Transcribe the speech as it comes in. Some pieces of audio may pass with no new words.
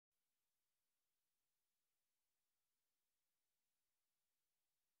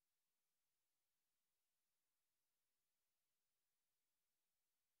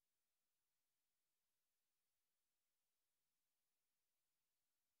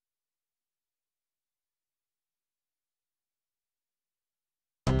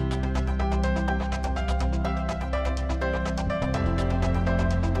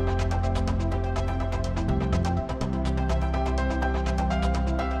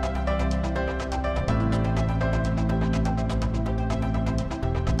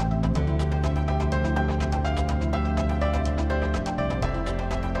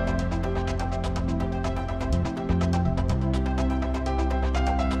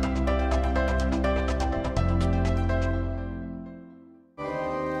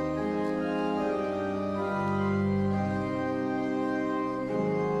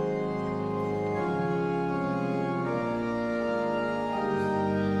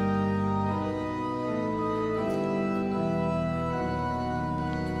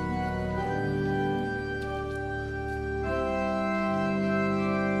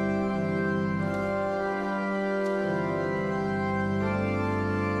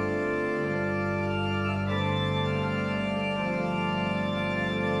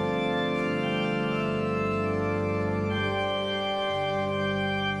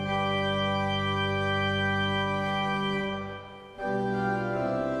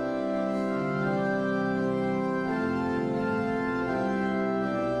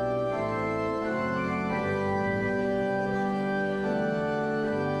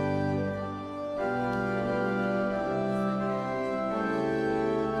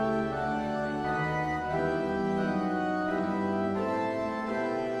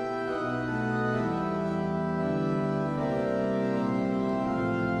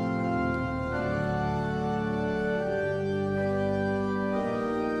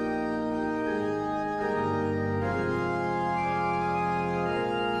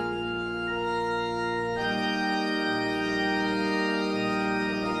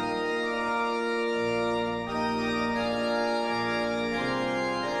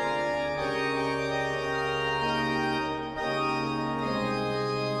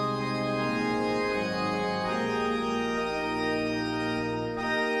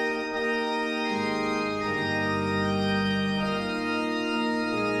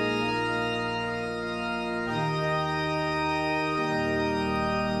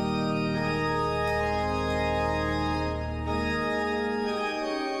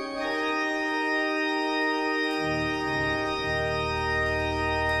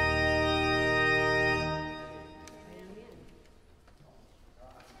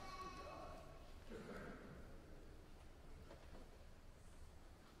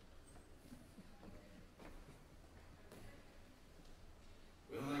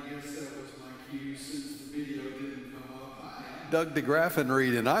Doug de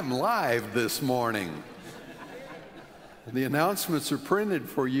Graffenried, and I'm live this morning. The announcements are printed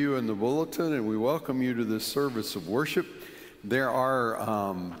for you in the bulletin, and we welcome you to this service of worship. There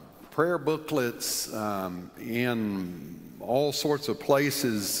are prayer booklets in all sorts of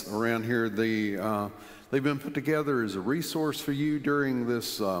places around here. They've been put together as a resource for you during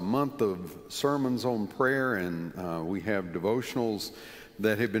this month of sermons on prayer, and we have devotionals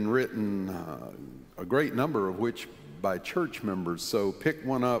that have been written, a great number of which by church members. So pick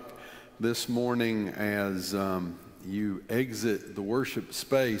one up this morning as you exit the worship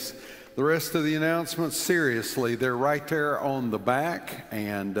space. The rest of the announcements, seriously, they're right there on the back,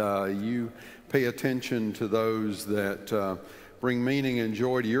 and you pay attention to those that bring meaning and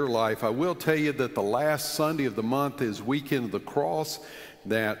joy to your life. I will tell you that the last Sunday of the month is Weekend of the Cross,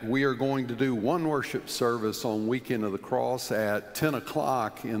 that we are going to do one worship service on Weekend of the Cross at 10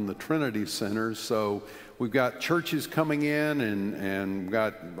 o'clock in the Trinity Center. So we've got churches coming in, and we've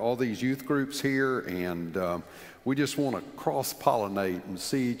got all these youth groups here, and we just want to cross-pollinate and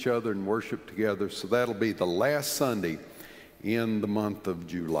see each other and worship together. So that'll be the last Sunday in the month of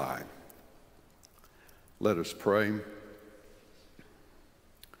July. Let us pray.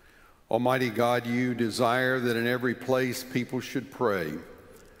 Almighty God, you desire that in every place people should pray,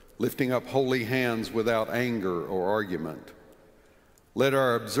 lifting up holy hands without anger or argument. Let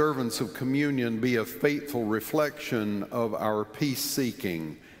our observance of communion be a faithful reflection of our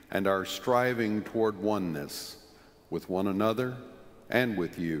peace-seeking and our striving toward oneness with one another and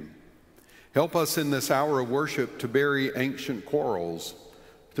with you. Help us in this hour of worship to bury ancient quarrels,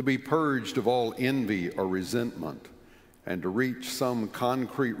 to be purged of all envy or resentment, and to reach some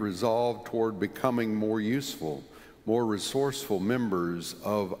concrete resolve toward becoming more useful, more resourceful members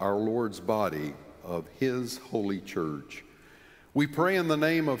of our Lord's body, of His holy church. We pray in the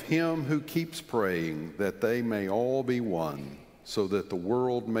name of Him who keeps praying that they may all be one, so that the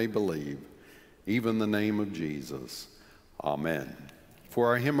world may believe, even the name of Jesus. Amen. For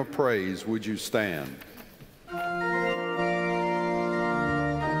our hymn of praise, would you stand?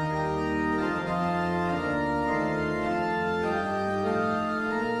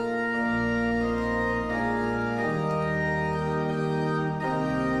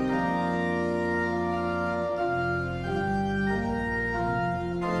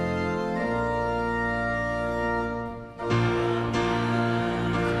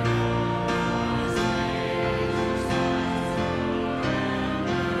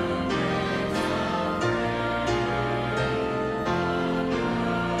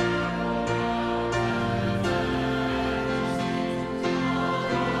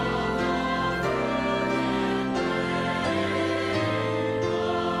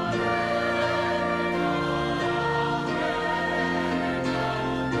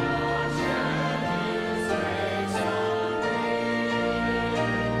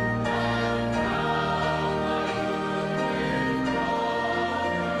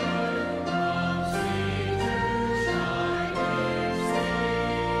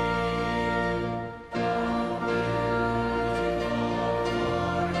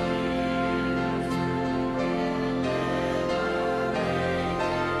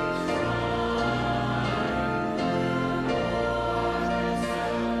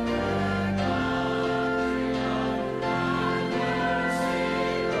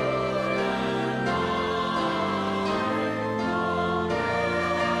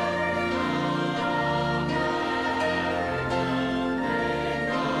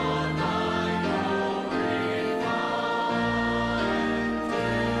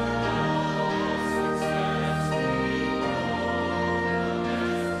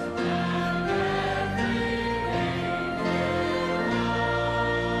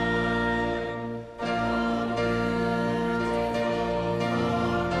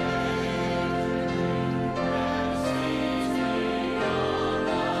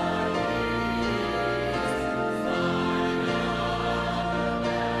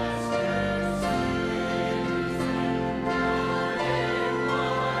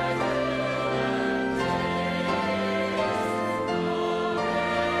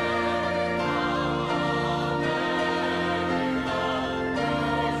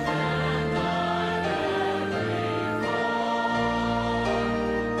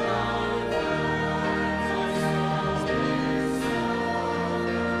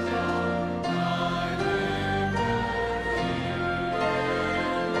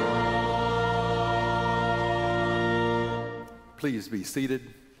 Please be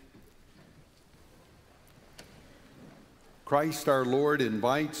seated. Christ our Lord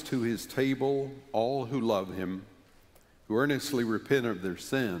invites to his table all who love him, who earnestly repent of their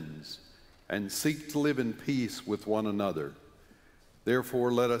sins and seek to live in peace with one another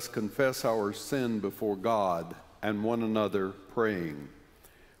Therefore, let us confess our sin before God and one another, praying.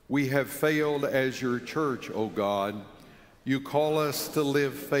 We have failed as your church, O God. You call us to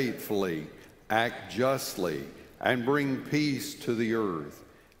live faithfully, act justly, and bring peace to the earth.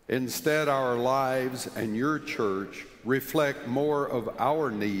 Instead, our lives and your church reflect more of our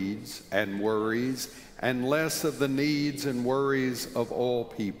needs and worries and less of the needs and worries of all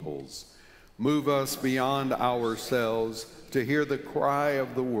peoples. Move us beyond ourselves to hear the cry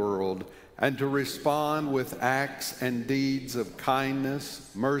of the world and to respond with acts and deeds of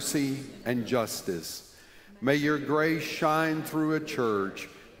kindness, mercy, and justice. May your grace shine through a church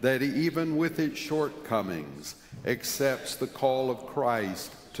that even with its shortcomings accepts the call of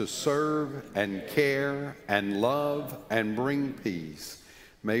Christ to serve and care and love and bring peace.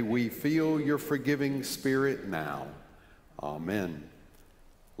 May we feel your forgiving spirit now. Amen.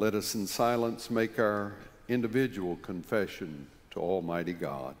 Let us in silence make our individual confession to Almighty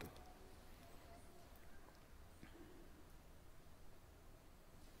God.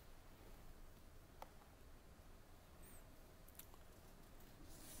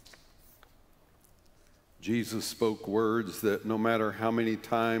 Jesus spoke words that no matter how many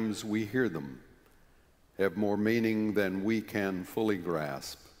times we hear them, have more meaning than we can fully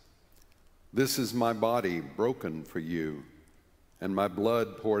grasp. This is my body broken for you, and my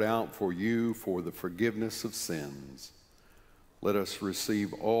blood poured out for you for the forgiveness of sins. Let us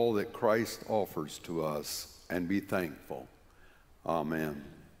receive all that Christ offers to us and be thankful. Amen.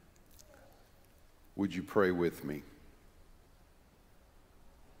 Would you pray with me?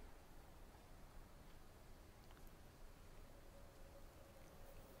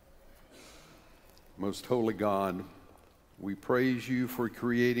 Most holy God, we praise you for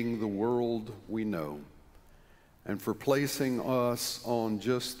creating the world we know and for placing us on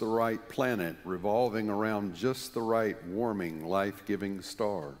just the right planet, revolving around just the right warming, life-giving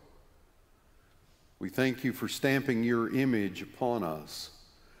star. We thank you for stamping your image upon us,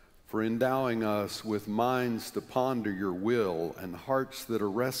 for endowing us with minds to ponder your will and hearts that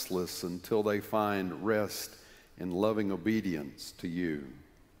are restless until they find rest in loving obedience to you.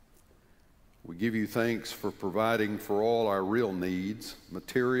 We give you thanks for providing for all our real needs,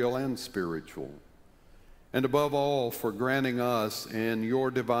 material and spiritual, and above all for granting us in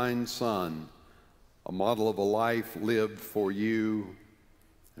your divine Son a model of a life lived for you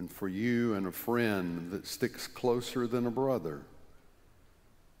and a friend that sticks closer than a brother,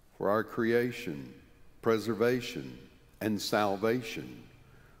 for our creation, preservation, and salvation.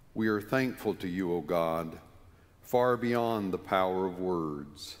 We are thankful to you, O God, far beyond the power of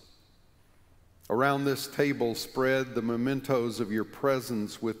words. Around this table spread the mementos of your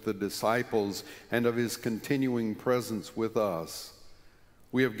presence with the disciples and of his continuing presence with us.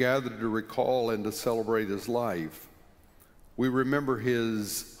 We have gathered to recall and to celebrate his life. We remember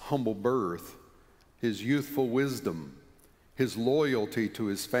his humble birth, his youthful wisdom, his loyalty to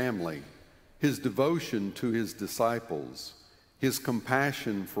his family, his devotion to his disciples, his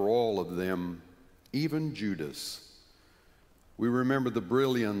compassion for all of them, even Judas. We remember the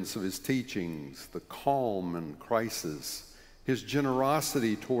brilliance of his teachings, the calm in crisis, his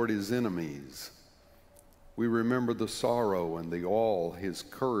generosity toward his enemies. We remember the sorrow and the awe, his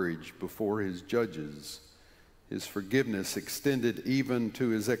courage before his judges, his forgiveness extended even to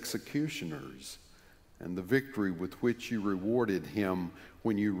his executioners, and the victory with which you rewarded him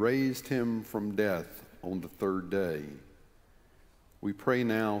when you raised him from death on the third day. We pray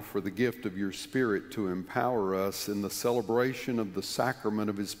now for the gift of your Spirit to empower us in the celebration of the sacrament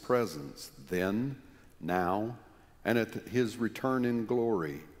of his presence, then, now, and at his return in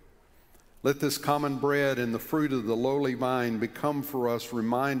glory. Let this common bread and the fruit of the lowly vine become for us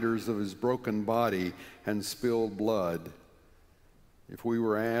reminders of his broken body and spilled blood. If we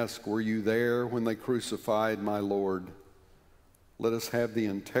were asked, were you there when they crucified my Lord? Let us have the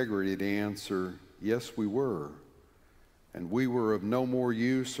integrity to answer, yes, we were. And we were of no more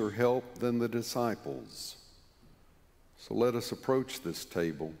use or help than the disciples. So let us approach this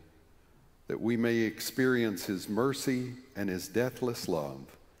table that we may experience his mercy and his deathless love.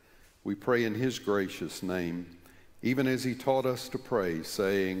 We pray in his gracious name, even as he taught us to pray,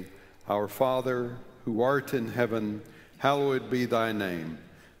 saying, Our Father, who art in heaven, hallowed be thy name.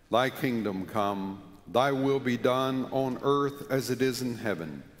 Thy kingdom come, thy will be done on earth as it is in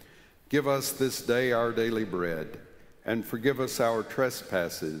heaven. Give us this day our daily bread, and forgive us our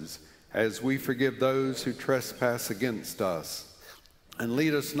trespasses, as we forgive those who trespass against us. And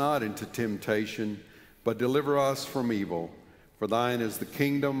lead us not into temptation, but deliver us from evil. For thine is the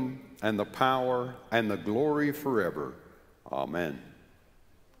kingdom, and the power, and the glory forever. Amen.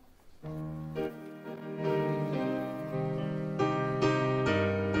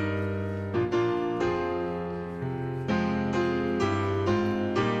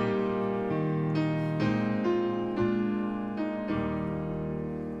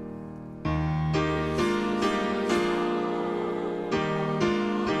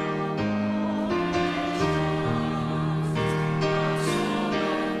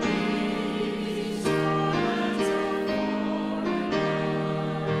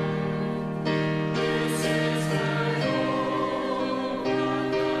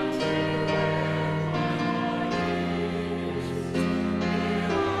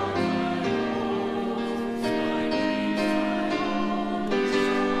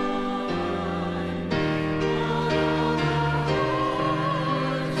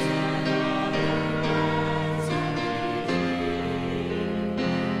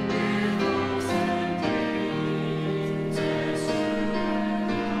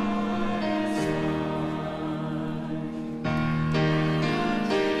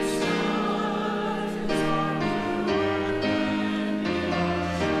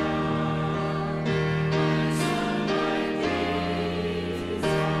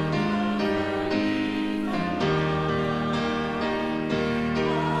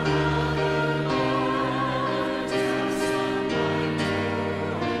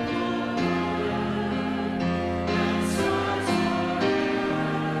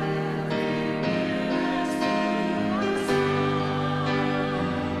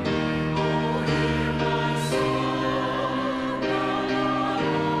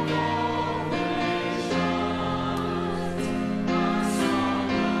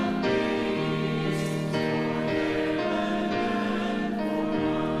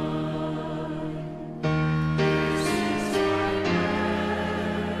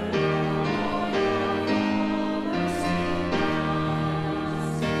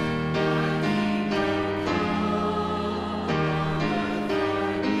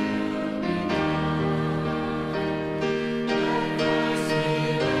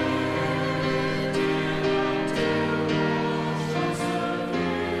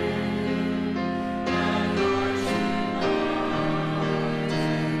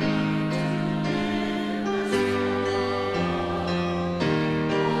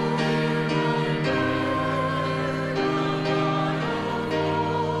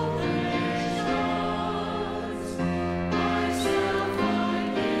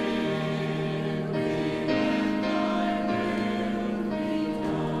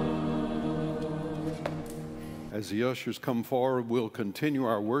 As the ushers come forward, we'll continue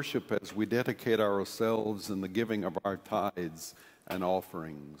our worship as we dedicate ourselves in the giving of our tithes and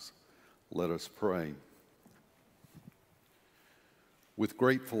offerings. Let us pray. With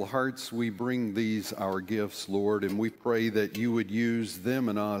grateful hearts, we bring these our gifts, Lord, and we pray that you would use them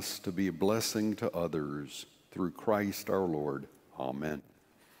and us to be a blessing to others. Through Christ our Lord. Amen.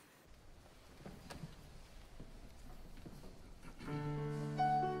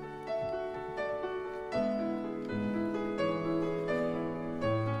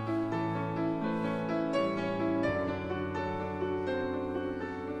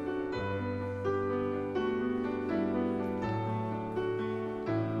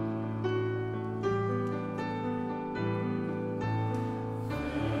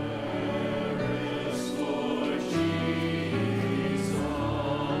 Lord Jesus.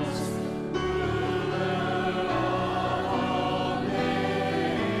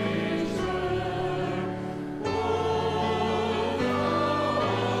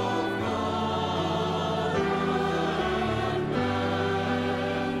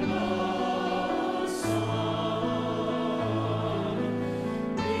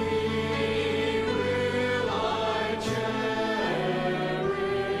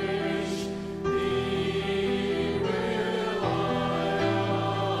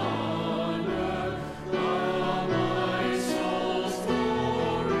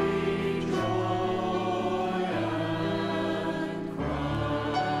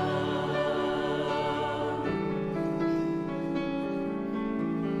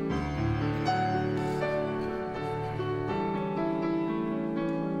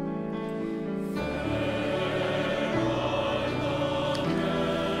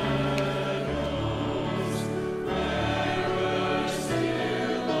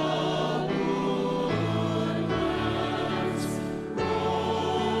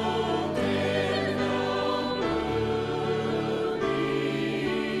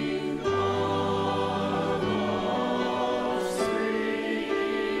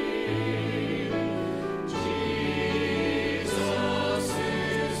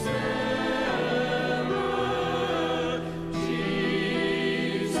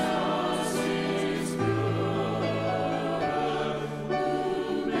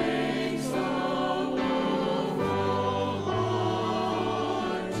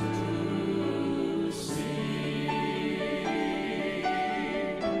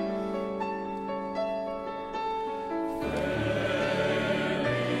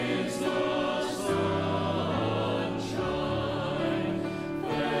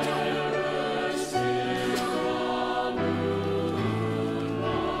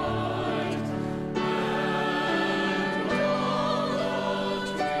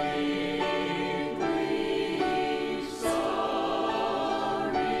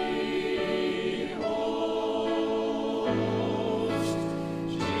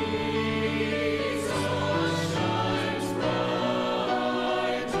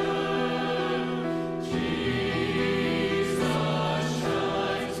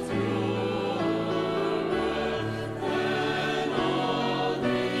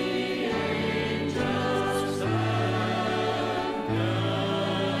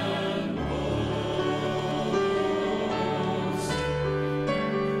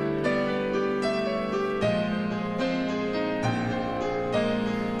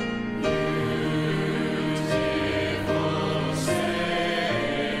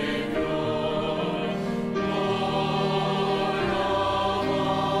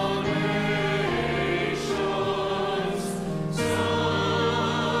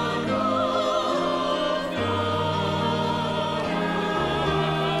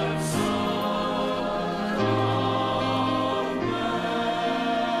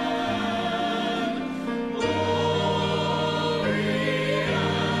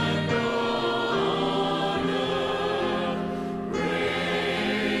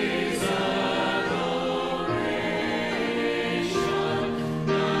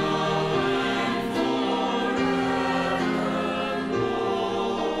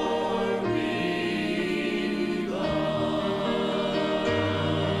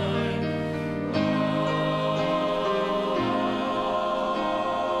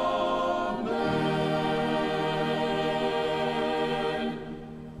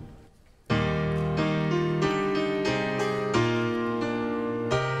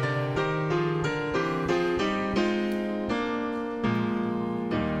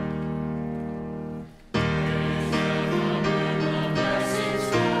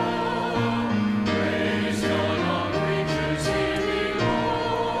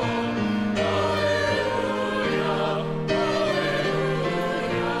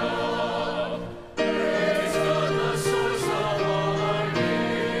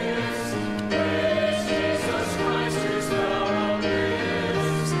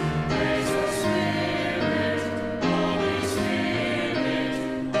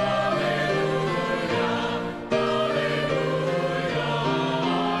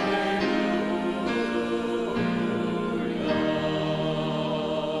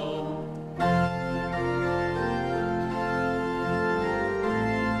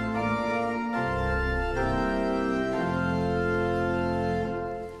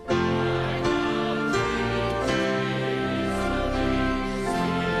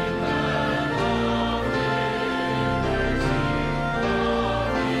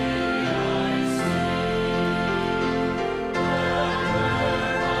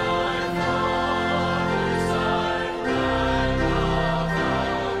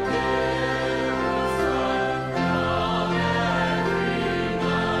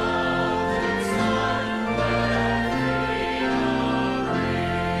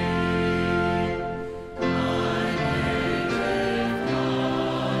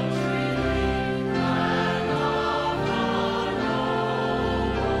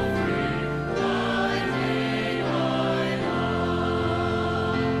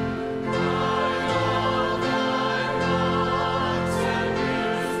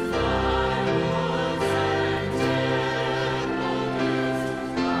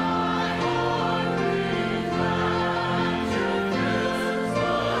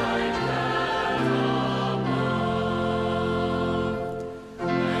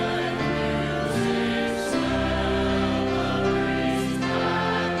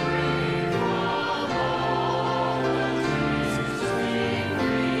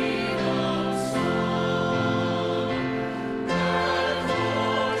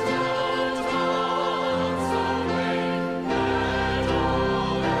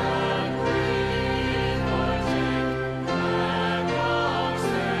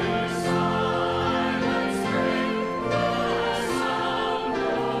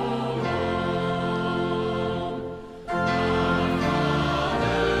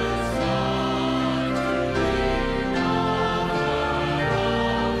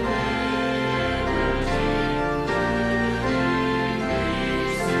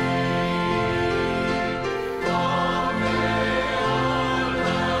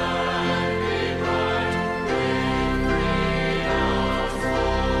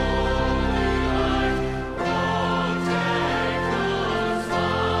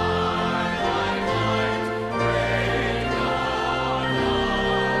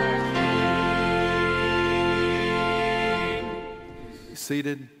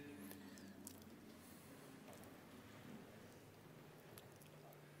 seated.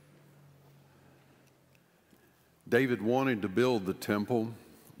 David wanted to build the temple,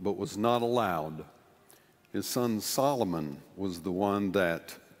 but was not allowed. His son Solomon was the one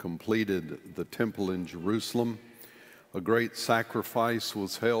that completed the temple in Jerusalem. A great sacrifice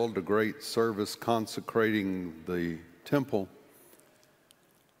was held, a great service consecrating the temple.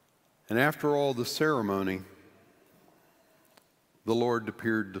 And after all the ceremony, the Lord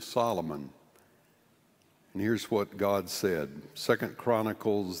appeared to Solomon. And here's what God said. 2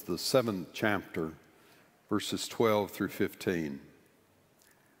 Chronicles, the 7th chapter, verses 12 through 15.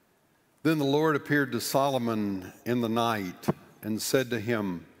 Then the Lord appeared to Solomon in the night and said to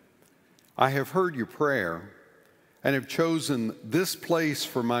him, I have heard your prayer and have chosen this place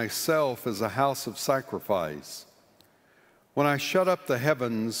for myself as a house of sacrifice. When I shut up the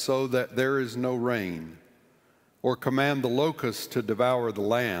heavens so that there is no rain, or command the locusts to devour the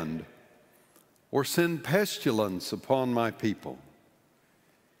land, or send pestilence upon my people,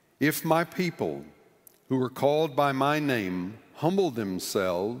 if my people, who are called by my name, humble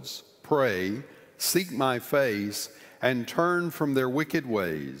themselves, pray, seek my face, and turn from their wicked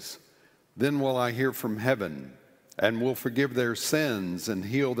ways, then will I hear from heaven, and will forgive their sins and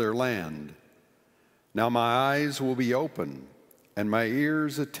heal their land. Now my eyes will be open, and my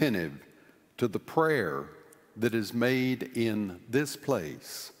ears attentive to the prayer that is made in this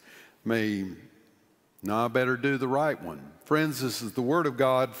place. Now I better do the right one. Friends, this is the word of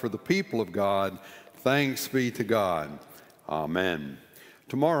God for the people of God. Thanks be to God. Amen.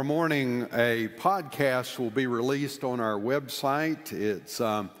 Tomorrow morning, a podcast will be released on our website. It's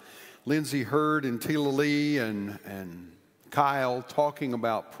Lindsay Hurd and Tila Lee and Kyle talking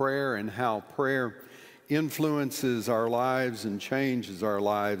about prayer and how prayer influences our lives and changes our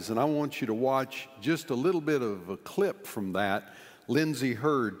lives. And I want you to watch just a little bit of a clip from that. Lindsay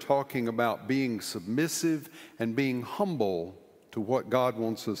Hurd talking about being submissive and being humble to what God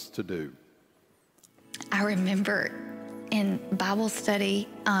wants us to do. I remember in Bible study,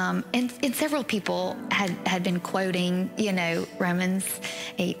 and several people had been quoting, Romans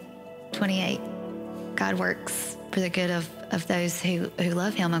 8:28. God works for the good of those who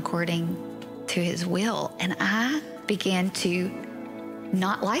love him according to his will. And I began to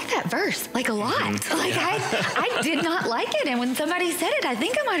not like that verse, like a lot. Mm-hmm. Like I did not like it. And when somebody said it, I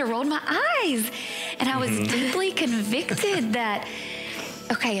think I might have rolled my eyes. And I was deeply convicted that,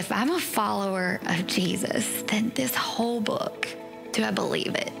 okay, if I'm a follower of Jesus, then this whole book, do I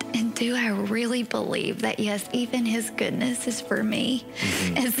believe it? And do I really believe that, yes, even his goodness is for me?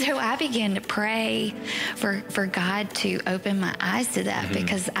 Mm-hmm. And so I began to pray for God to open my eyes to that,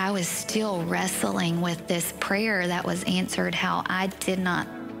 because I was still wrestling with this prayer that was answered how I did not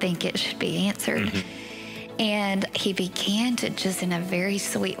think it should be answered. Mm-hmm. And he began to just in a very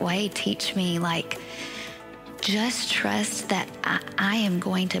sweet way teach me, like, just trust that I am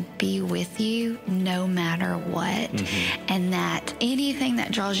going to be with you no matter what. Mm-hmm. And that anything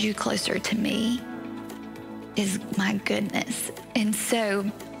that draws you closer to me is my goodness. And so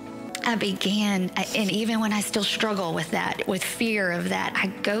I began, and even when I still struggle with that, with fear of that, I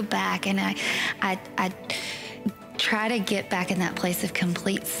go back and I try to get back in that place of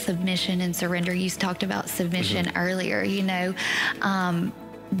complete submission and surrender. You talked about submission earlier,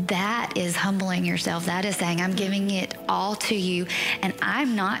 that is humbling yourself. That is saying, I'm giving it all to you. And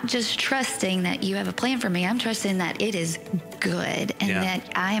I'm not just trusting that you have a plan for me. I'm trusting that it is good and that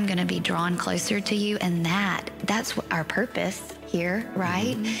I am going to be drawn closer to you. And that's what our purpose here,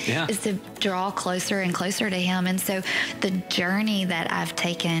 right? Yeah. Is to draw closer and closer to him. And so the journey that I've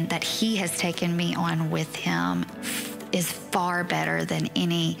taken, that he has taken me on with him, is far better than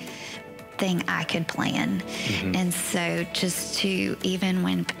anything I could plan. And so just to, even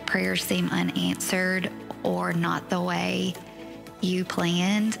when prayers seem unanswered or not the way you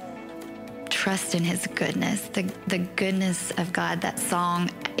planned, trust in his goodness. The goodness of God, that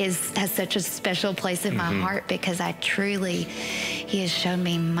song has such a special place in my heart, because he has shown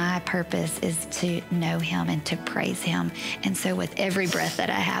me my purpose is to know him and to praise him. And so with every breath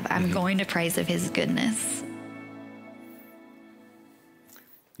that I have, I'm going to praise of his goodness.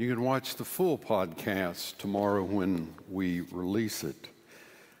 You can watch the full podcast tomorrow when we release it.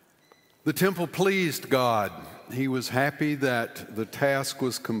 The temple pleased God. He was happy that the task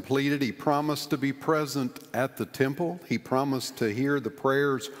was completed. He promised to be present at the temple. He promised to hear the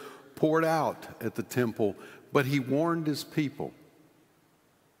prayers poured out at the temple, but he warned his people,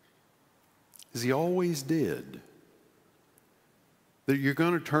 as he always did, that you're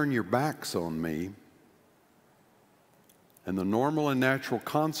going to turn your backs on me. And the normal and natural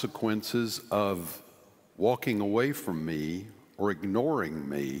consequences of walking away from me or ignoring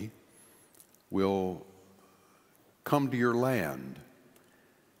me will come to your land.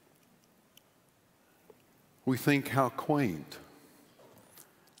 We think how quaint.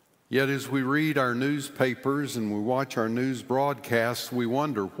 Yet as we read our newspapers and we watch our news broadcasts, we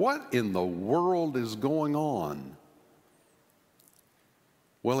wonder, what in the world is going on?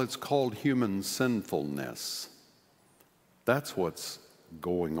 Well, it's called human sinfulness. That's what's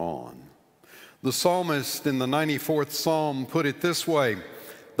going on. The psalmist in the 94th Psalm put it this way: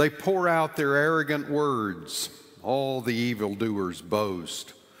 they pour out their arrogant words, all the evildoers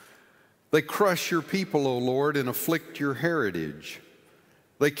boast. They crush your people, O Lord, and afflict your heritage.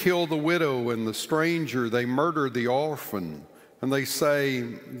 They kill the widow and the stranger, they murder the orphan, and they say,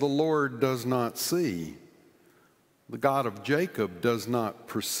 the Lord does not see. The God of Jacob does not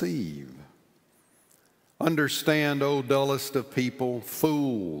perceive. Understand, O dullest of people,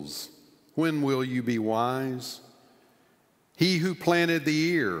 fools, when will you be wise? He who planted the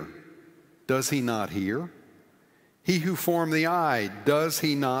ear, does he not hear? He who formed the eye, does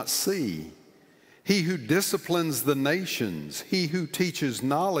he not see? He who disciplines the nations, he who teaches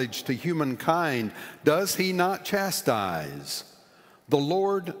knowledge to humankind, does he not chastise? The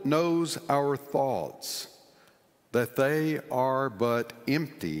Lord knows our thoughts, that they are but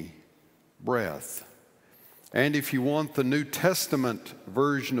empty breath. And if you want the New Testament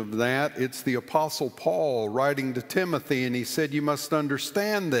version of that, it's the Apostle Paul writing to Timothy, and he said, you must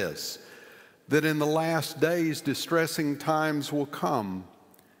understand this, that in the last days distressing times will come.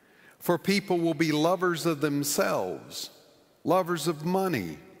 For people will be lovers of themselves, lovers of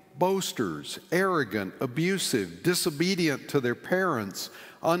money, boasters, arrogant, abusive, disobedient to their parents,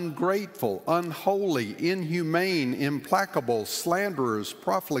 ungrateful, unholy, inhumane, implacable, slanderers,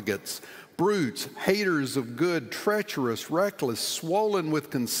 profligates, brutes, haters of good, treacherous, reckless, swollen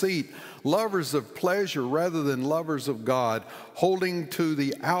with conceit, lovers of pleasure rather than lovers of God, holding to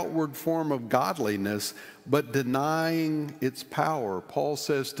the outward form of godliness, but denying its power. Paul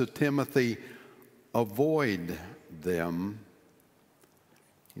says to Timothy, avoid them.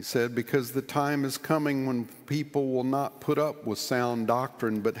 He said, because the time is coming when people will not put up with sound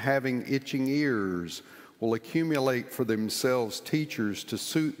doctrine, but having itching ears will accumulate for themselves teachers to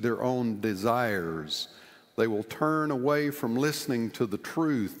suit their own desires. They will turn away from listening to the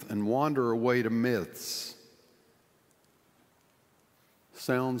truth and wander away to myths.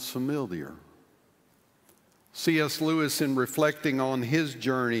 Sounds familiar. C.S. Lewis, in reflecting on his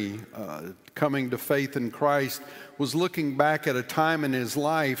journey coming to faith in Christ, was looking back at a time in his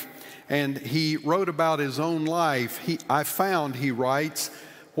life, and he wrote about his own life. I found, he writes,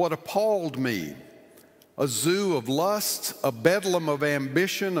 what appalled me: a zoo of lusts, a bedlam of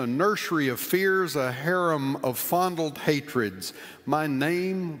ambition, a nursery of fears, a harem of fondled hatreds. My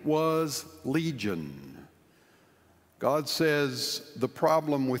name was Legion. God says the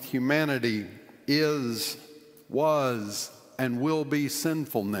problem with humanity is, was, and will be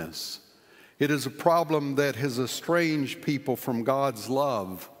sinfulness. It is a problem that has estranged people from God's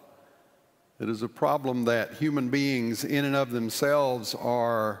love. It is a problem that human beings in and of themselves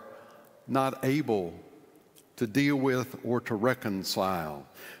are not able to deal with or to reconcile.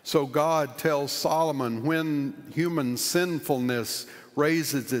 So God tells Solomon, when human sinfulness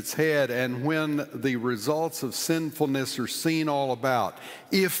raises its head and when the results of sinfulness are seen all about,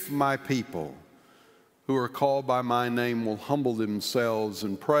 if my people who are called by my name will humble themselves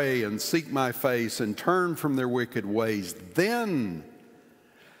and pray and seek my face and turn from their wicked ways, then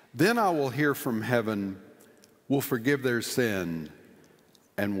I will hear from heaven, will forgive their sin,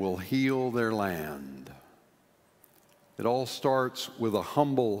 and will heal their land. It all starts with a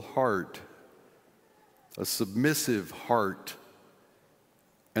humble heart, a submissive heart,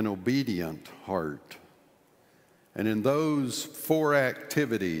 an obedient heart. And in those four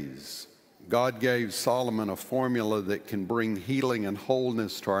activities, God gave Solomon a formula that can bring healing and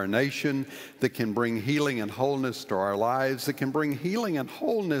wholeness to our nation, that can bring healing and wholeness to our lives, that can bring healing and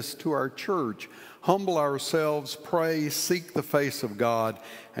wholeness to our church. Humble ourselves, pray, seek the face of God,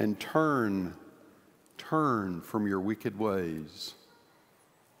 and turn from your wicked ways.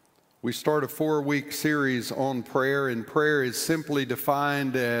 We start a 4-week series on prayer, and prayer is simply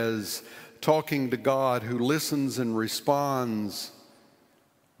defined as talking to God who listens and responds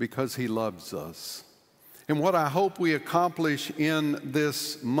because he loves us. And what I hope we accomplish in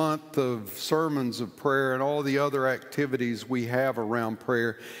this month of sermons of prayer and all the other activities we have around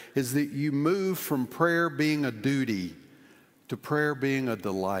prayer is that you move from prayer being a duty to prayer being a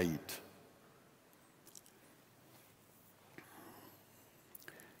delight.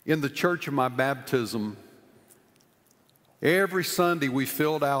 In the church of my baptism, every Sunday we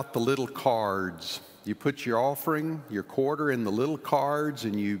filled out the little cards You put your offering, your quarter in the little cards,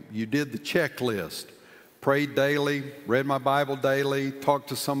 and you did the checklist. Prayed daily, read my Bible daily, talked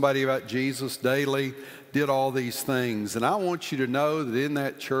to somebody about Jesus daily, did all these things. And I want you to know that in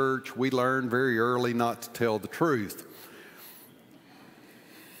that church, we learned very early not to tell the truth.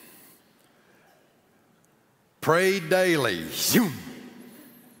 Prayed daily.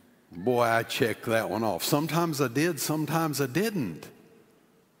 Boy, I checked that one off. Sometimes I did, sometimes I didn't.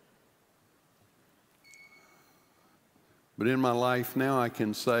 But in my life now, I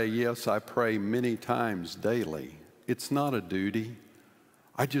can say, yes, I pray many times daily. It's not a duty.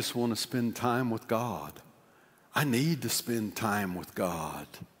 I just want to spend time with God. I need to spend time with God.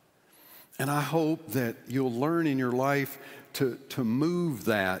 And I hope that you'll learn in your life to move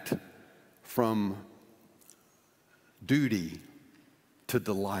that from duty to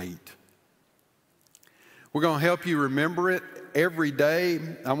delight. We're going to help you remember it every day.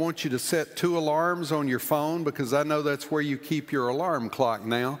 I want you to set 2 alarms on your phone, because I know that's where you keep your alarm clock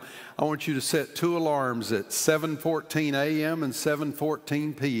now. I want you to set 2 alarms at 7:14 a.m. and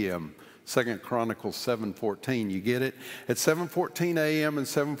 7:14 p.m. 2 Chronicles 7:14. You get it? At 7:14 a.m. and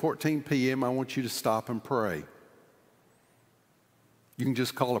 7:14 p.m., I want you to stop and pray. You can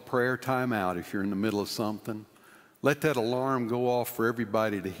just call a prayer time out if you're in the middle of something. Let that alarm go off for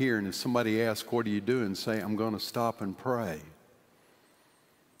everybody to hear. And if somebody asks, what are you doing? Say, I'm going to stop and pray.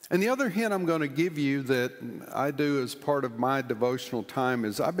 And the other hint I'm going to give you that I do as part of my devotional time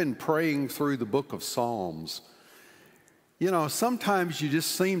is I've been praying through the book of Psalms. You know, sometimes you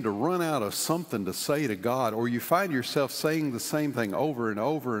just seem to run out of something to say to God, or you find yourself saying the same thing over and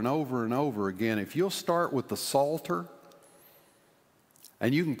over and over and over again. If you'll start with the Psalter,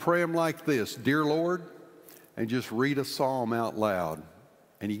 and you can pray them like this, Dear Lord, and just read a psalm out loud.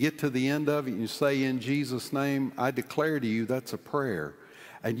 And you get to the end of it and you say, in Jesus' name, I declare to you, that's a prayer.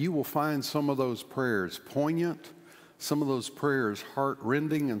 And you will find some of those prayers poignant, some of those prayers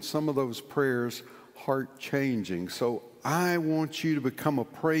heart-rending, and some of those prayers heart-changing. So I want you to become a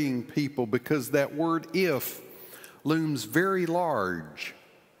praying people, because that word if looms very large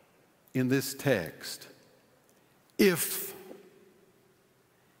in this text. If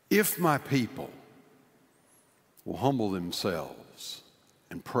my people will humble themselves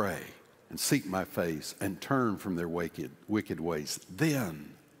and pray and seek my face and turn from their wicked ways,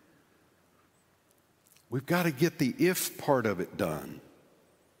 then we've got to get the if part of it done.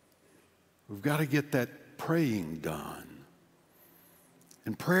 We've got to get that praying done.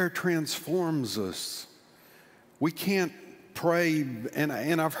 And prayer transforms us. We can't pray, and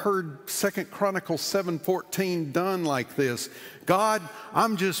I've heard 2 Chronicles 7:14 done like this. God,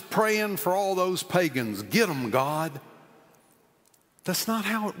 I'm just praying for all those pagans. Get them, God. That's not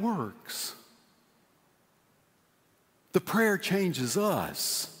how it works. The prayer changes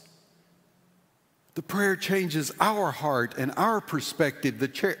us. The prayer changes our heart and our perspective.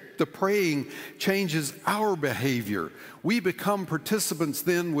 The praying changes our behavior. We become participants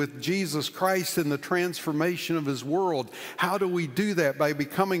then with Jesus Christ in the transformation of His world. How do we do that? By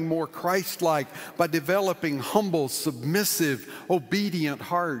becoming more Christ-like, by developing humble, submissive, obedient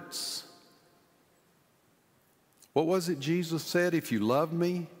hearts. What was it Jesus said? If you love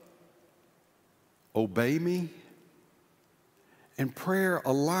me, obey me. And prayer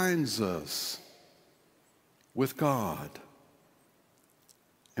aligns us with God.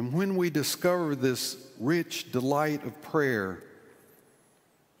 And when we discover this rich delight of prayer,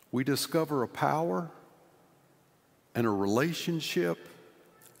 we discover a power and a relationship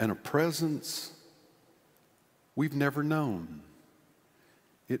and a presence we've never known.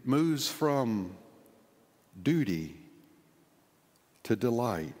 It moves from duty to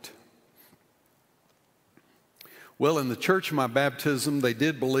delight. Well, in the church of my baptism, they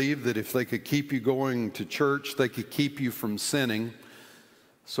did believe that if they could keep you going to church, they could keep you from sinning.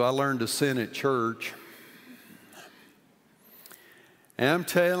 So I learned to sin at church. And I'm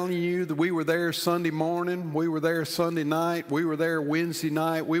telling you that we were there Sunday morning, we were there Sunday night, we were there Wednesday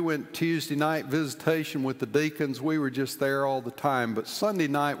night, we went Tuesday night visitation with the deacons. We were just there all the time. But Sunday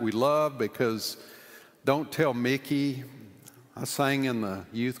night we loved because, don't tell Mickey, I sang in the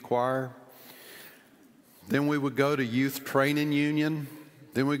youth choir. Then we would go to Youth Training Union.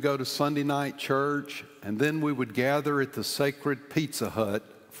 Then we'd go to Sunday night church. And then we would gather at the Sacred Pizza Hut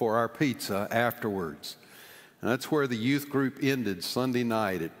for our pizza afterwards. And that's where the youth group ended, Sunday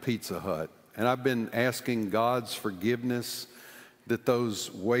night at Pizza Hut. And I've been asking God's forgiveness that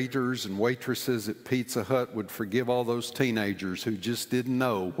those waiters and waitresses at Pizza Hut would forgive all those teenagers who just didn't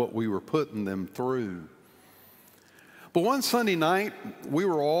know what we were putting them through. But one Sunday night, we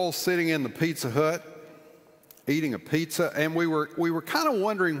were all sitting in the Pizza Hut, eating a pizza, and we were kind of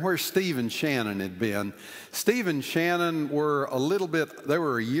wondering where Steve and Shannon had been. Steve and Shannon were they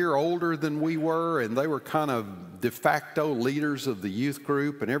were a year older than we were, and they were kind of de facto leaders of the youth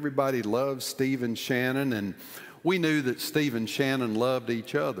group, and everybody loved Steve and Shannon, and we knew that Steve and Shannon loved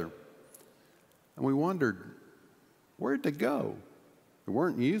each other. And we wondered, where'd they go? They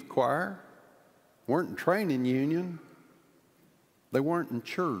weren't in youth choir, weren't in training union, they weren't in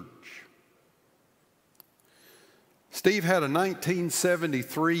church. Steve had a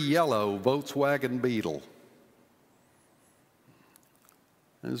 1973 yellow Volkswagen Beetle.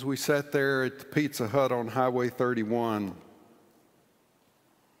 As we sat there at the Pizza Hut on Highway 31,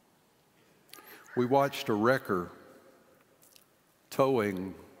 we watched a wrecker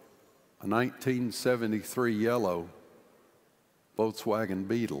towing a 1973 yellow Volkswagen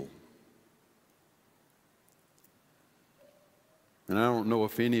Beetle. And I don't know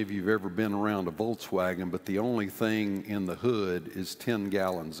if any of you have ever been around a Volkswagen, but the only thing in the hood is 10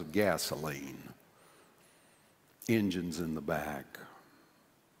 gallons of gasoline. Engines in the back.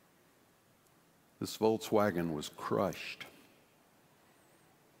 This Volkswagen was crushed.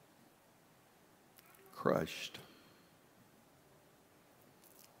 Crushed.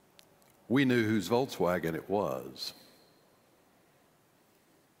 We knew whose Volkswagen it was.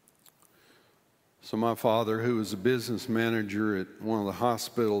 So my father, who was a business manager at one of the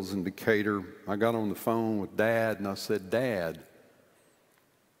hospitals in Decatur, I got on the phone with Dad and I said, "Dad,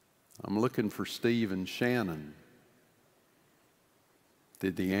 I'm looking for Steve and Shannon.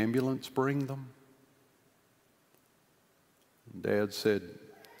 Did the ambulance bring them?" And Dad said,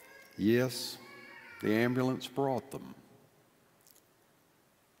 "Yes, the ambulance brought them.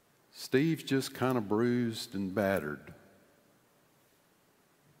 Steve's just kind of bruised and battered.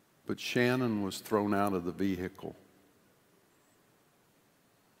 But Shannon was thrown out of the vehicle.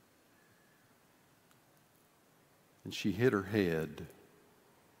 And she hit her head.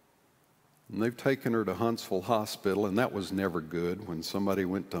 And they've taken her to Huntsville Hospital, and that was never good when somebody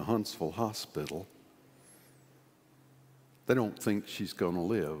went to Huntsville Hospital. They don't think she's going to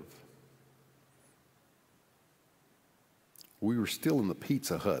live." We were still in the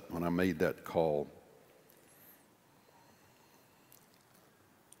Pizza Hut when I made that call.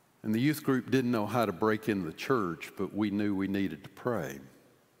 And the youth group didn't know how to break into the church, but we knew we needed to pray.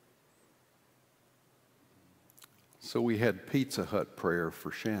 So we had Pizza Hut prayer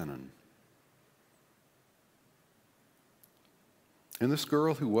for Shannon. And this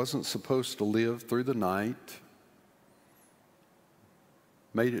girl who wasn't supposed to live through the night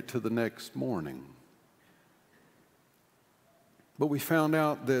made it to the next morning. But we found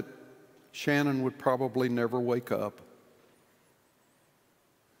out that Shannon would probably never wake up,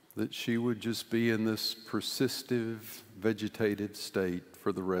 that she would just be in this persistive, vegetative state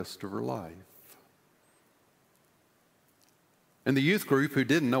for the rest of her life. And the youth group, who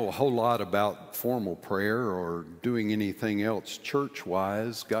didn't know a whole lot about formal prayer or doing anything else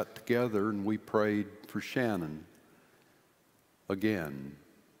church-wise, got together and we prayed for Shannon again.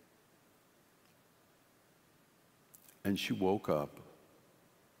 And she woke up.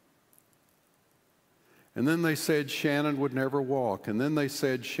 And then they said Shannon would never walk. And then they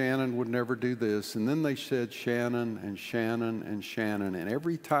said Shannon would never do this. And then they said Shannon and Shannon and Shannon. And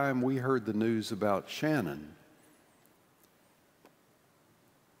every time we heard the news about Shannon,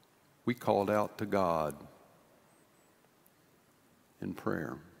 we called out to God in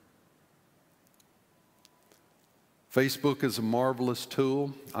prayer. Facebook is a marvelous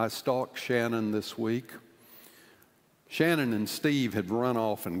tool. I stalked Shannon this week. Shannon and Steve had run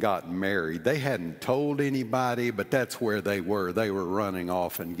off and gotten married. They hadn't told anybody, but that's where they were. They were running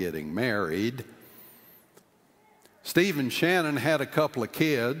off and getting married. Steve and Shannon had a couple of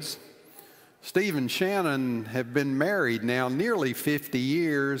kids. Steve and Shannon have been married now nearly 50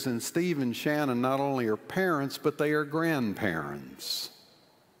 years, and Steve and Shannon not only are parents, but they are grandparents.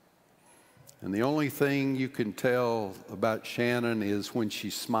 And the only thing you can tell about Shannon is when she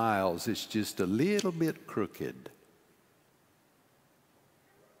smiles, it's just a little bit crooked.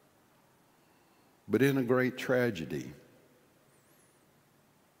 But in a great tragedy,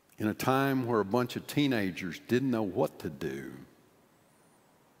 in a time where a bunch of teenagers didn't know what to do,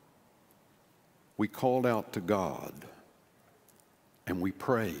 we called out to God and we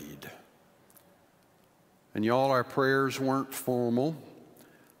prayed. And y'all, our prayers weren't formal.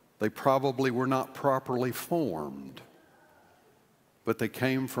 They probably were not properly formed, but they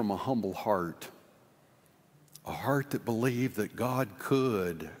came from a humble heart, a heart that believed that God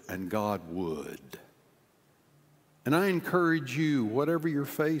could and God would. And I encourage you, whatever you're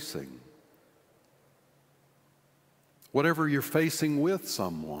facing with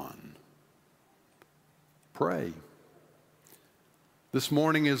someone, pray. This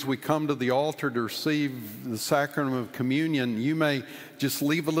morning, as we come to the altar to receive the sacrament of communion, you may just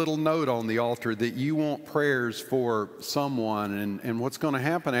leave a little note on the altar that you want prayers for someone. And what's going to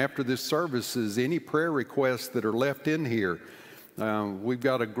happen after this service is any prayer requests that are left in here, we've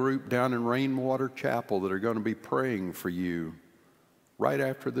got a group down in Rainwater Chapel that are going to be praying for you right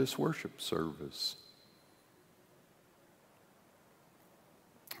after this worship service.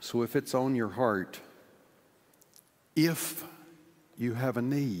 So if it's on your heart, if you have a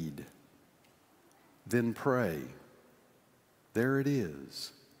need, then pray. There it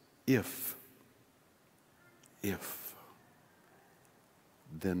is. If,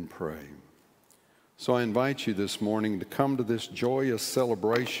 then pray. So I invite you this morning to come to this joyous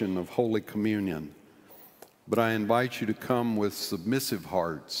celebration of Holy Communion. But I invite you to come with submissive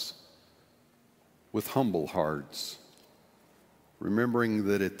hearts, with humble hearts, remembering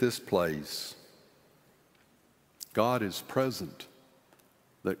that at this place, God is present,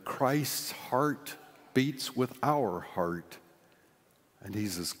 that Christ's heart beats with our heart, and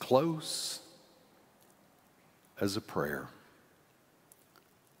He's as close as a prayer.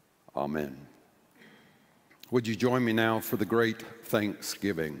 Amen. Would you join me now for the great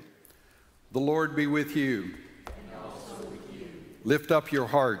thanksgiving? The Lord be with you. And also with you. Lift up your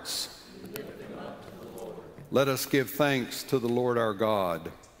hearts. Lift them up to the Lord. Let us give thanks to the Lord our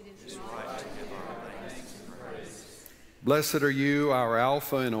God. Blessed are you, our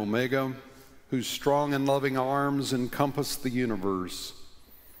Alpha and Omega, whose strong and loving arms encompass the universe.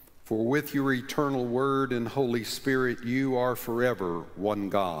 For with your eternal Word and Holy Spirit, you are forever one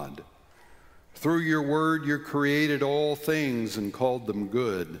God. Through your Word, you created all things and called them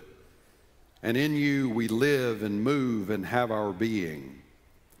good. And in you we live and move and have our being.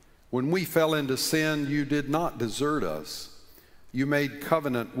 When we fell into sin, you did not desert us. You made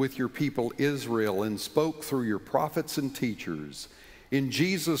covenant with your people Israel and spoke through your prophets and teachers. In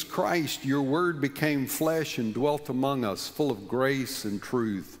Jesus Christ, your word became flesh and dwelt among us, full of grace and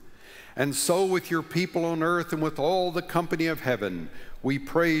truth. And so with your people on earth and with all the company of heaven, we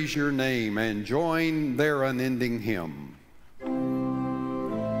praise your name and join their unending hymn.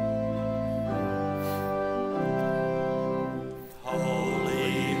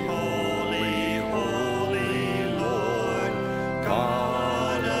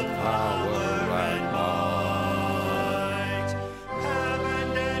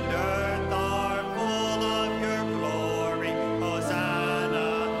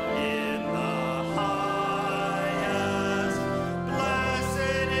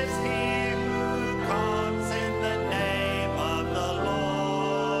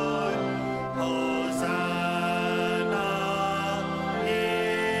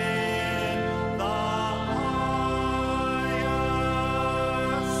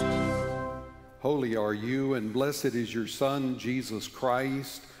 Holy are you, and blessed is your Son, Jesus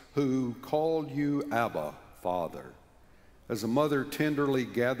Christ, who called you Abba, Father. As a mother tenderly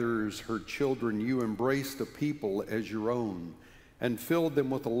gathers her children, you embraced a people as your own and filled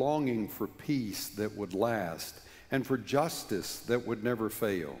them with a longing for peace that would last and for justice that would never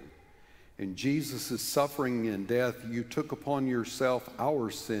fail. In Jesus' suffering and death, you took upon yourself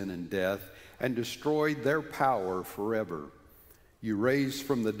our sin and death and destroyed their power forever. You raised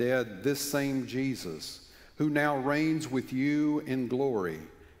from the dead this same Jesus, who now reigns with you in glory,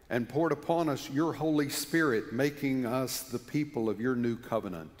 and poured upon us your Holy Spirit, making us the people of your new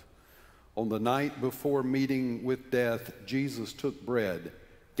covenant. On the night before meeting with death, Jesus took bread,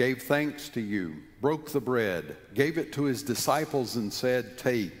 gave thanks to you, broke the bread, gave it to his disciples, and said,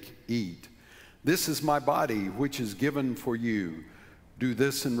 "Take, eat. This is my body, which is given for you. Do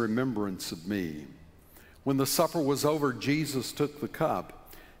this in remembrance of me." When the supper was over, Jesus took the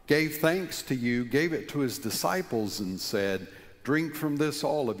cup, gave thanks to you, gave it to his disciples, and said, "Drink from this,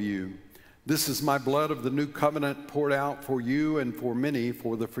 all of you. This is my blood of the new covenant, poured out for you and for many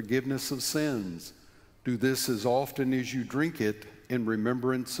for the forgiveness of sins. Do this as often as you drink it in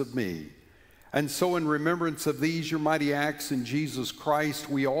remembrance of me." And so in remembrance of these your mighty acts in Jesus Christ,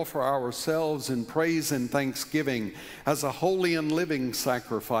 we offer ourselves in praise and thanksgiving as a holy and living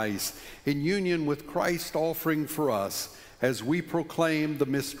sacrifice in union with Christ offering for us as we proclaim the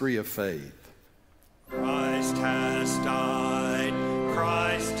mystery of faith. Christ has died,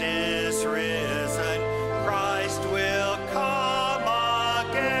 Christ is risen, Christ will come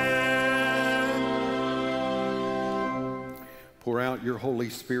again. Pour out your Holy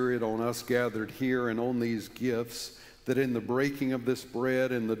Spirit on us gathered here and on these gifts, that in the breaking of this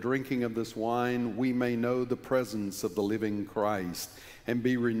bread and the drinking of this wine, we may know the presence of the living Christ and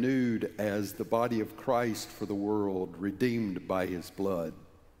be renewed as the body of Christ for the world, redeemed by his blood.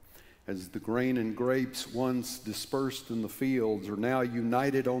 As the grain and grapes once dispersed in the fields are now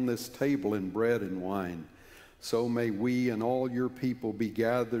united on this table in bread and wine, so may we and all your people be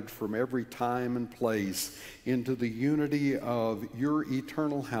gathered from every time and place into the unity of your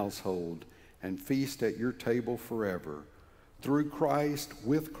eternal household and feast at your table forever. Through Christ,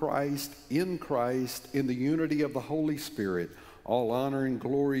 with Christ, in the unity of the Holy Spirit, all honor and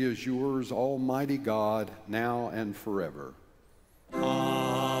glory is yours, Almighty God, now and forever.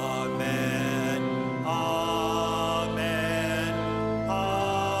 Amen. Amen.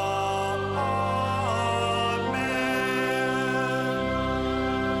 Amen.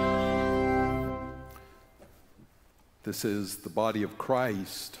 This is the body of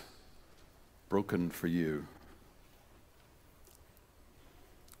Christ broken for you.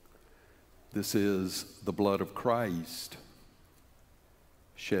 This is the blood of Christ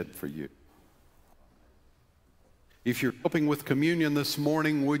shed for you. If you're helping with communion this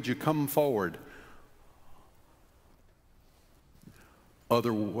morning, would you come forward?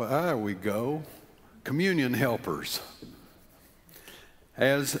 There we go. Communion helpers.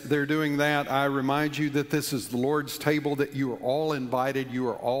 As they're doing that, I remind you that this is the Lord's table, that you are all invited. You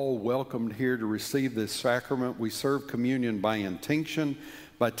are all welcomed here to receive this sacrament. We serve communion by intinction,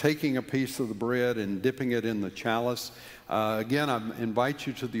 by taking a piece of the bread and dipping it in the chalice. Again, I invite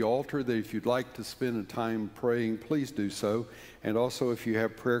you to the altar, that if you'd like to spend a time praying, please do so. And also, if you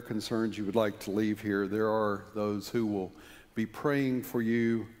have prayer concerns you would like to leave here, there are those who will be praying for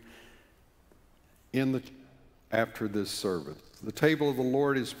you after this service. The table of the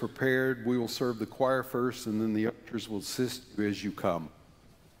Lord is prepared. We will serve the choir first, and then the ushers will assist you as you come.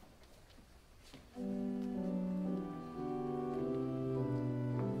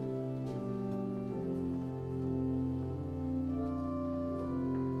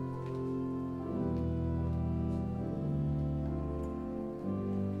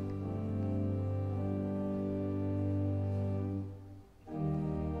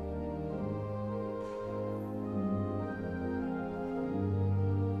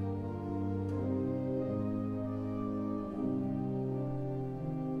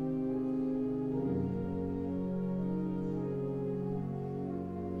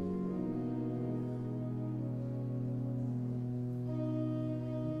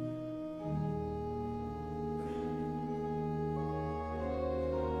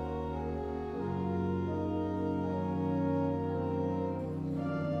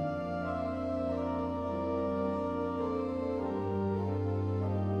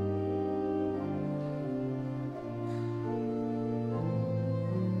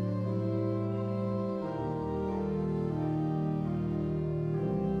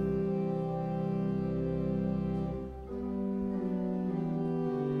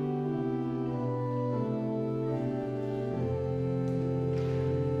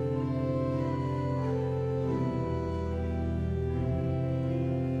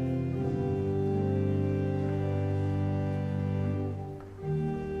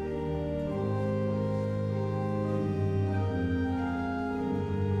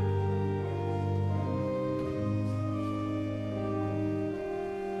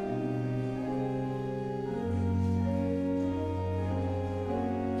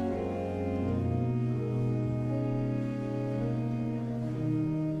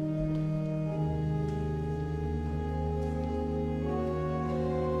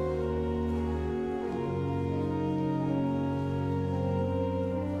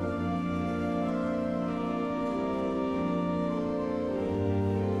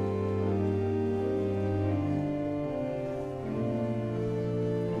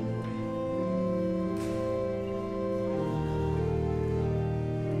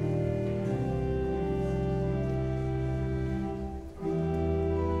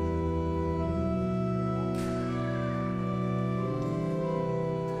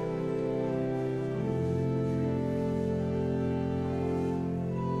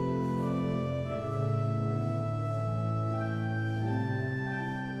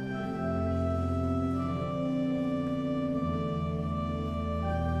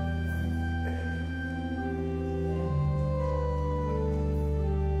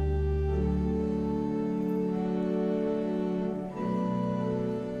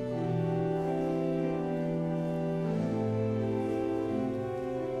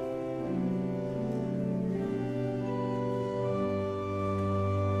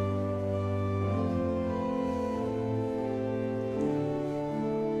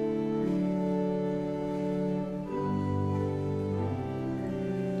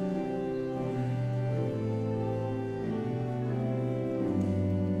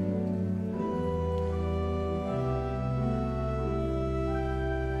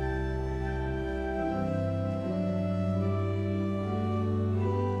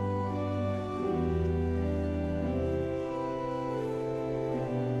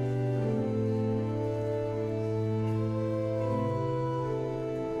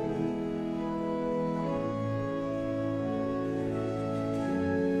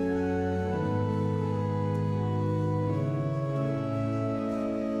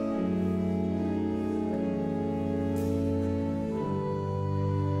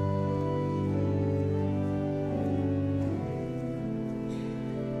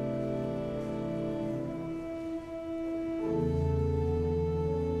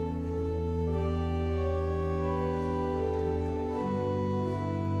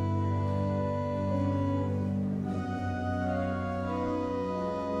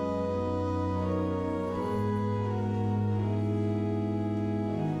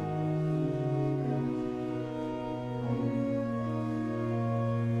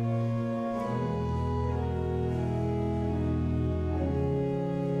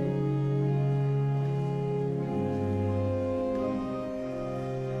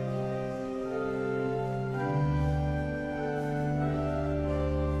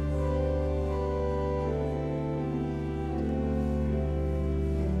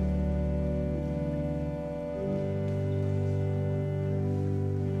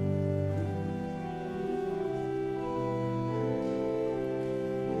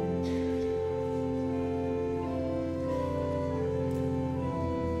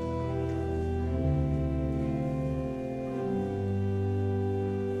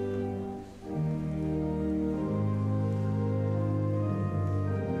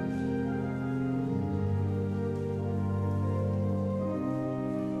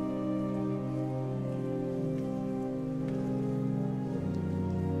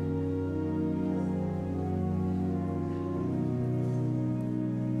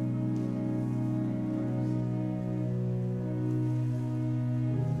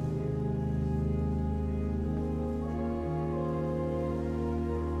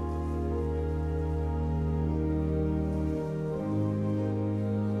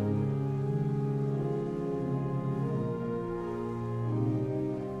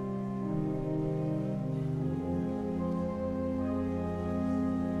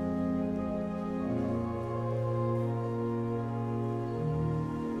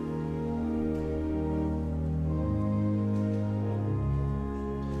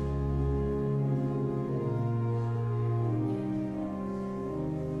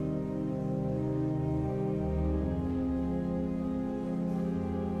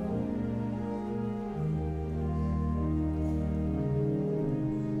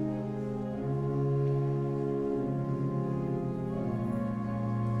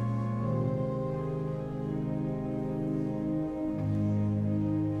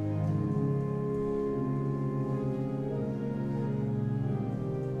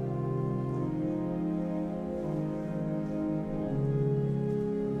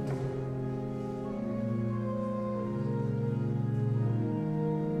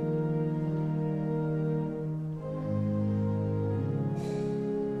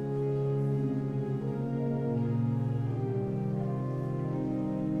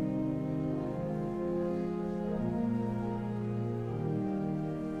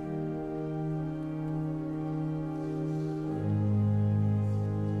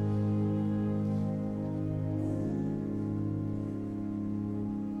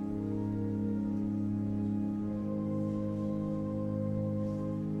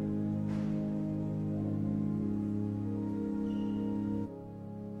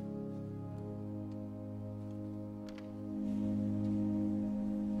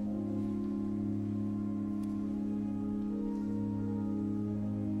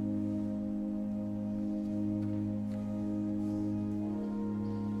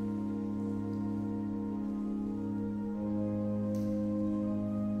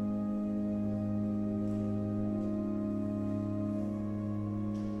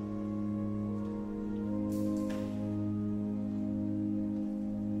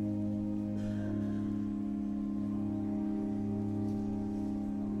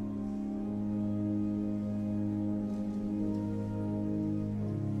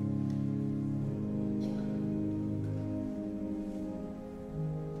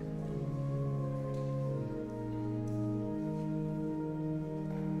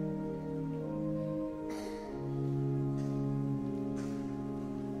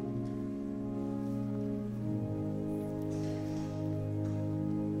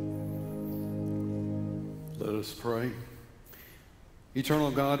 us pray.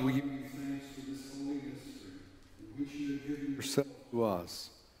 Eternal God, we give you thanks for this holy mystery in which you have given yourself to us.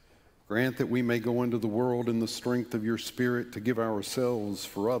 Grant that we may go into the world in the strength of your Spirit to give ourselves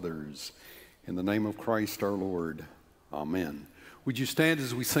for others. In the name of Christ our Lord. Amen. Would you stand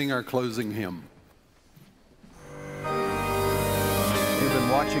as we sing our closing hymn? You've been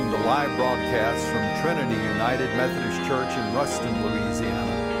watching the live broadcast from Trinity United Methodist Church in Ruston,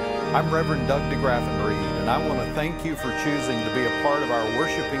 Louisiana. I'm Reverend Doug de Graffenried, and I want to thank you for choosing to be a part of our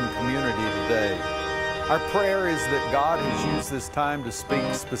worshiping community today. Our prayer is that God has used this time to speak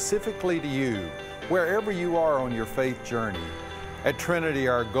specifically to you, wherever you are on your faith journey. At Trinity,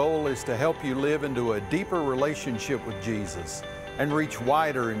 our goal is to help you live into a deeper relationship with Jesus and reach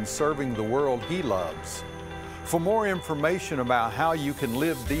wider in serving the world He loves. For more information about how you can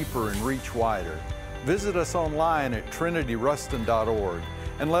live deeper and reach wider, visit us online at trinityruston.org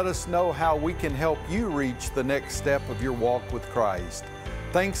and let us know how we can help you reach the next step of your walk with Christ.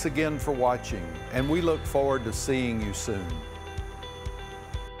 Thanks again for watching, and we look forward to seeing you soon.